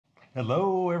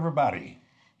Hello, everybody.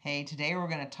 Hey, today we're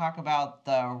going to talk about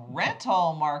the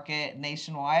rental market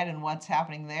nationwide and what's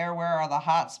happening there. Where are the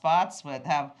hot spots that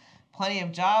have plenty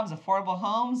of jobs, affordable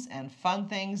homes, and fun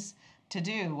things to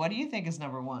do? What do you think is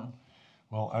number one?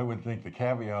 Well, I would think the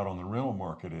caveat on the rental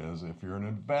market is if you're an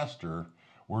investor,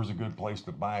 where's a good place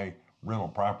to buy rental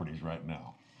properties right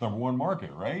now? Number one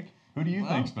market, right? Who do you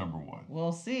Well, think's number one?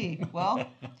 we'll see. Well,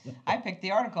 I picked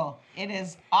the article. It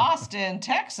is Austin,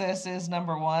 Texas is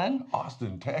number one.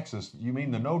 Austin, Texas. You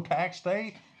mean the no tax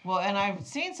state? Well, and I've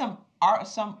seen some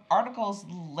articles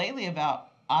lately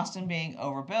about Austin being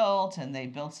overbuilt, and they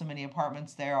built so many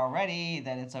apartments there already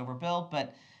that it's overbuilt.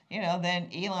 But then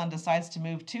Elon decides to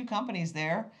move two companies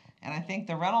there, and I think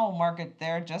the rental market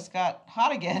there just got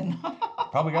hot again.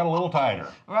 Probably got a little tighter.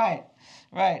 Right,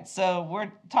 right. So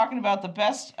we're talking about the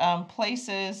best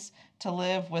places to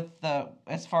live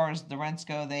as far as the rents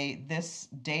go. This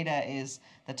data is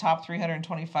the top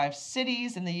 325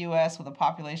 cities in the U.S. with a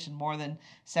population more than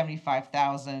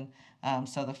 75,000.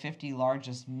 So the 50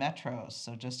 largest metros.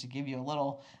 So just to give you a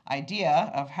little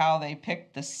idea of how they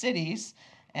picked the cities,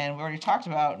 and we already talked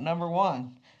about number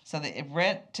one. So the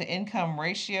rent to income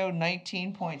ratio,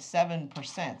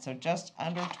 19.7%. So just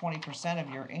under 20% of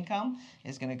your income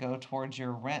is going to go towards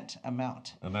your rent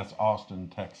amount. And that's Austin,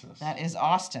 Texas. That is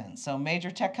Austin. So major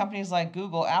tech companies like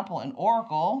Google, Apple, and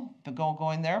Oracle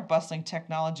going there, bustling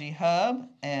technology hub.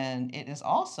 And it is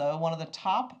also one of the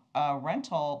top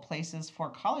rental places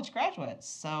for college graduates.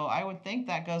 So I would think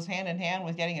that goes hand in hand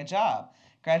with getting a job.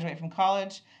 Graduate from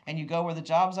college and you go where the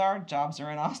jobs are. Jobs are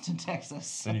in Austin,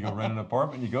 Texas. Then you go rent an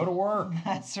apartment, you go to work.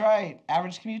 That's right.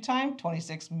 Average commute time,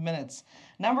 26 minutes.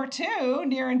 Number two,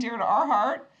 near and dear to our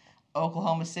heart,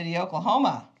 Oklahoma City,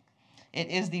 Oklahoma.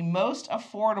 It is the most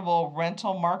affordable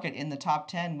rental market in the top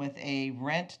 10 with a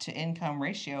rent to income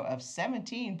ratio of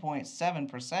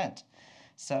 17.7%.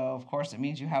 So, of course, it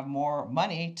means you have more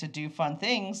money to do fun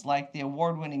things like the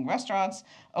award-winning restaurants,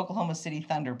 Oklahoma City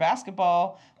Thunder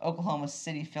basketball, Oklahoma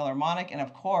City Philharmonic, and,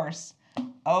 of course,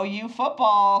 OU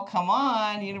football. Come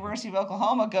on, University of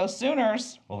Oklahoma, go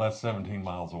Sooners. Well, that's 17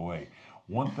 miles away.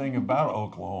 One thing about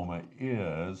Oklahoma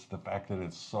is the fact that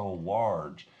it's so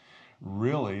large.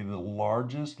 Really, the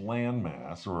largest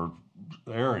landmass or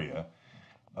area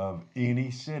of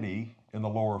any city in the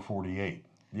lower 48.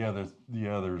 Yeah, the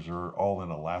others are all in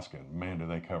Alaska. Man, do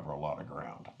they cover a lot of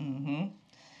ground.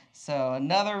 So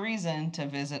another reason to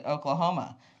visit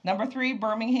Oklahoma. Number three,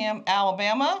 Birmingham,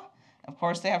 Alabama. Of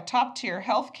course, they have top-tier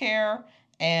health care,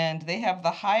 and they have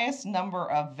the highest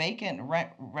number of vacant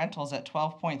rentals at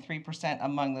 12.3%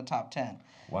 among the top 10.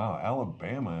 Wow,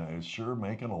 Alabama is sure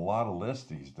making a lot of lists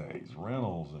these days.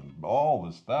 Rentals and all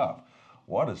the stuff.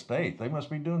 What a state. They must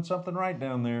be doing something right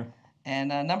down there. And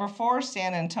number four,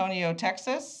 San Antonio,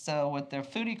 Texas. So with their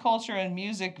foodie culture and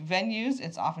music venues,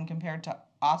 it's often compared to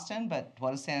Austin, but what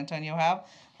does San Antonio have?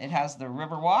 It has the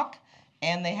Riverwalk,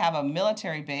 and they have a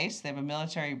military base. They have a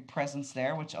military presence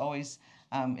there, which always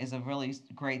is a really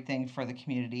great thing for the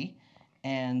community.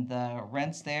 And the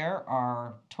rents there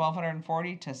are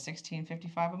 $1,240 to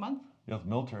 $1,655 a month. Yeah, the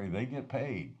military, they get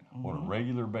paid on a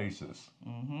regular basis.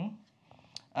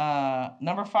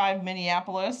 Number five,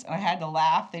 Minneapolis, and I had to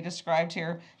laugh. They described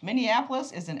here,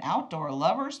 Minneapolis is an outdoor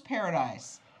lover's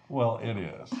paradise. Well, it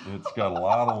is. It's got a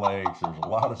lot of lakes. There's a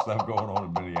lot of stuff going on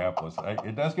in Minneapolis.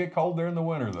 It does get cold there in the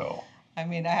winter, though. I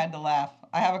mean, I had to laugh.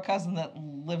 I have a cousin that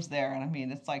lives there, and I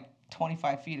mean, it's like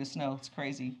 25 feet of snow. It's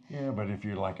crazy. Yeah, but if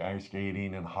you like ice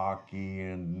skating and hockey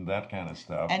and that kind of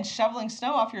stuff. And shoveling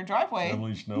snow off your driveway.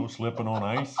 Shoveling snow, slipping on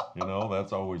ice,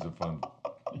 that's always a fun.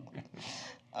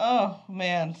 Oh,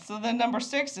 man. So then number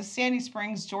six is Sandy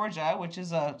Springs, Georgia, which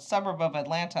is a suburb of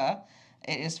Atlanta.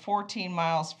 It is 14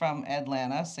 miles from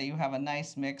Atlanta, so you have a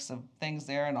nice mix of things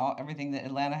there and everything that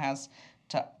Atlanta has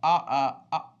to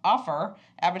offer.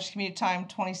 Average commute time,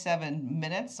 27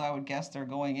 minutes, so I would guess they're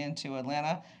going into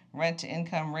Atlanta. Rent to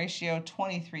income ratio,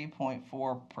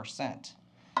 23.4%.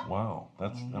 Wow,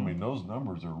 I mean, those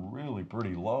numbers are really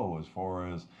pretty low as far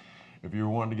as if you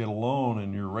wanted to get a loan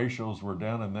and your ratios were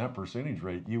down in that percentage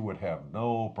rate, you would have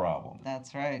no problem.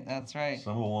 That's right, that's right.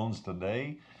 Some of the loans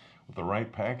today, with the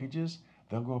right packages,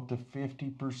 they'll go up to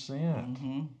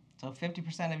 50%. So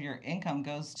 50% of your income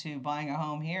goes to buying a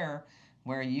home here,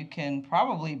 where you can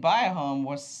probably buy a home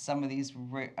with some of these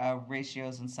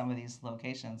ratios in some of these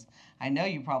locations. I know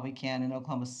you probably can in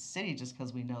Oklahoma City just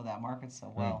because we know that market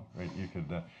so well. Right. You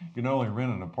could you not only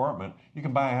rent an apartment, you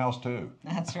can buy a house too.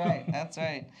 That's right. That's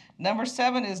right. Number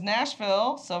seven is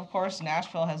Nashville. So of course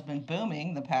Nashville has been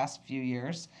booming the past few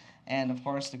years, and of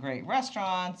course the great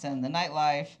restaurants and the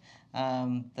nightlife.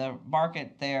 The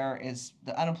market there is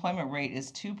the unemployment rate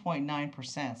is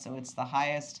 2.9%. So it's the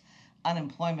highest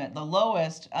unemployment, the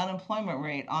lowest unemployment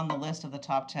rate on the list of the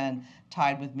top 10,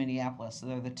 tied with Minneapolis. So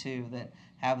they're the two that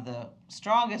have the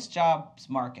strongest jobs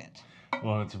market.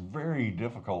 Well, it's very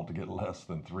difficult to get less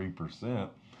than 3%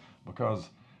 because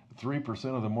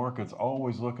 3% of the market's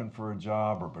always looking for a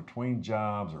job or between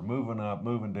jobs or moving up,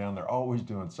 moving down. They're always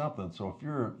doing something. So if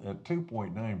you're at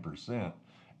 2.9%,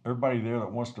 everybody there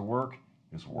that wants to work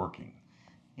is working.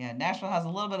 Yeah, Nashville has a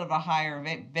little bit of a higher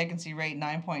vacancy rate,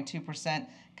 9.2%,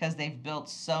 because they've built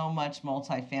so much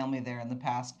multifamily there in the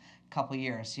past couple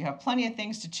years. You have plenty of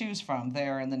things to choose from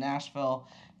there in the Nashville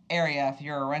area if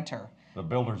you're a renter. The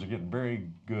builders are getting very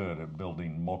good at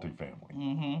building multifamily.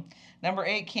 Mm-hmm. Number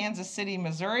 8, Kansas City,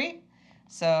 Missouri.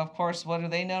 So, of course, what are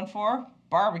they known for?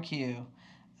 Barbecue.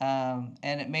 And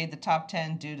it made the top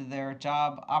 10 due to their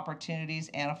job opportunities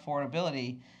and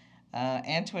affordability.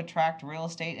 And to attract real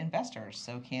estate investors.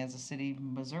 So Kansas City,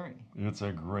 Missouri. It's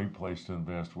a great place to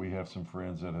invest. We have some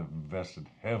friends that have invested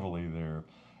heavily there,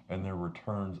 and their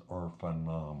returns are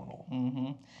phenomenal.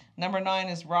 Mm-hmm. Number 9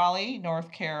 is Raleigh,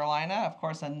 North Carolina. Of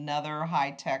course, another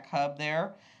high-tech hub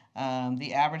there.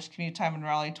 The average commute time in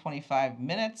Raleigh, 25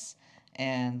 minutes.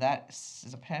 And that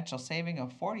is a potential saving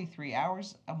of 43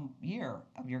 hours a year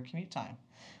of your commute time.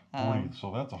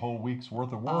 So that's a whole week's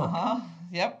worth of work. Uh-huh.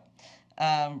 Yep.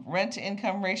 Rent to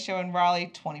income ratio in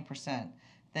Raleigh, 20%.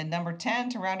 Then number 10,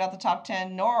 to round out the top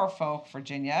 10, Norfolk,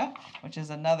 Virginia, which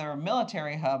is another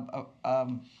military hub,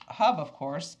 of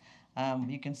course.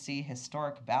 You can see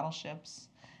historic battleships,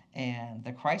 and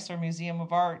the Chrysler Museum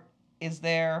of Art is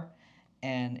there,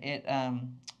 and it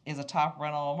is a top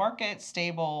rental market,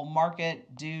 stable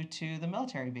market due to the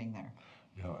military being there.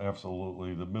 Yeah,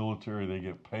 absolutely. The military, they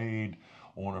get paid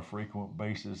on a frequent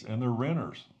basis, and they're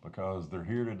renters because they're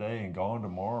here today and gone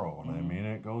tomorrow. And I mean,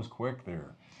 it goes quick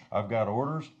there. I've got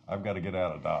orders. I've got to get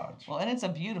out of Dodge. Well, and it's a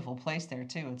beautiful place there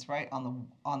too. It's right on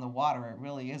the water. It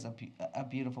really is a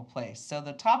beautiful place. So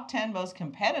the top 10 most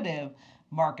competitive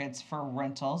markets for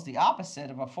rentals, the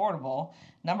opposite of affordable.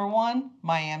 Number 1,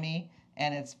 Miami,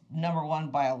 and it's number 1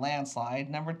 by a landslide.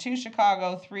 Number 2,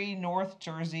 Chicago. 3, North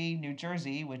Jersey, New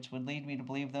Jersey, which would lead me to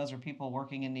believe those are people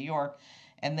working in New York.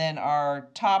 And then our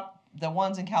the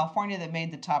ones in California that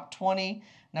made the top 20.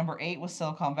 Number 8 was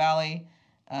Silicon Valley.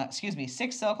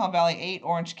 6 Silicon Valley, 8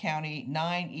 Orange County,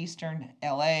 9 Eastern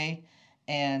LA,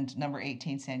 and number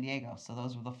 18 San Diego. So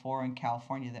those were the 4 in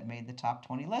California that made the top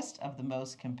 20 list of the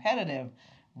most competitive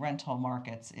rental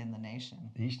markets in the nation.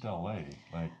 East LA,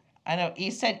 like I know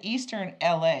he said Eastern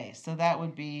LA, so that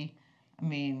would be,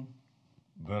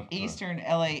 Eastern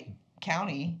LA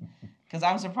County, because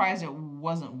I'm surprised it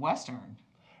wasn't Western.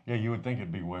 Yeah, you would think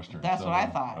it'd be Western. That's what I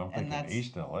thought. I'm thinking and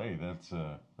East LA.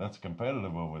 That's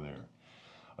competitive over there.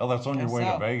 Well, that's on your way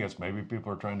to Vegas. Maybe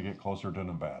people are trying to get closer to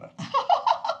Nevada.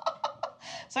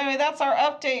 So anyway, that's our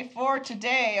update for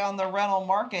today on the rental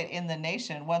market in the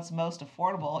nation. What's most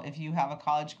affordable if you have a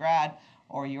college grad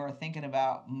or you're thinking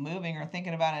about moving or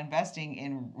thinking about investing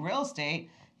in real estate?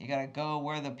 You got to go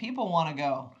where the people want to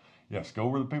go. Yes, go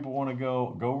where the people want to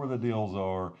go. Go where the deals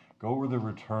are. Go where the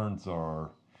returns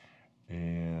are.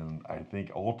 And I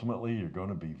think ultimately you're going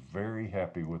to be very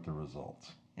happy with the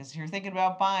results. If you're thinking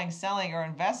about buying, selling, or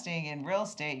investing in real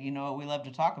estate, you know what we love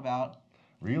to talk about.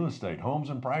 Real estate, homes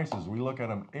and prices. We look at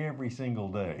them every single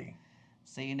day.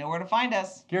 So you know where to find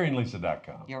us.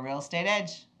 GaryandLisa.com. Your real estate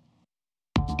edge.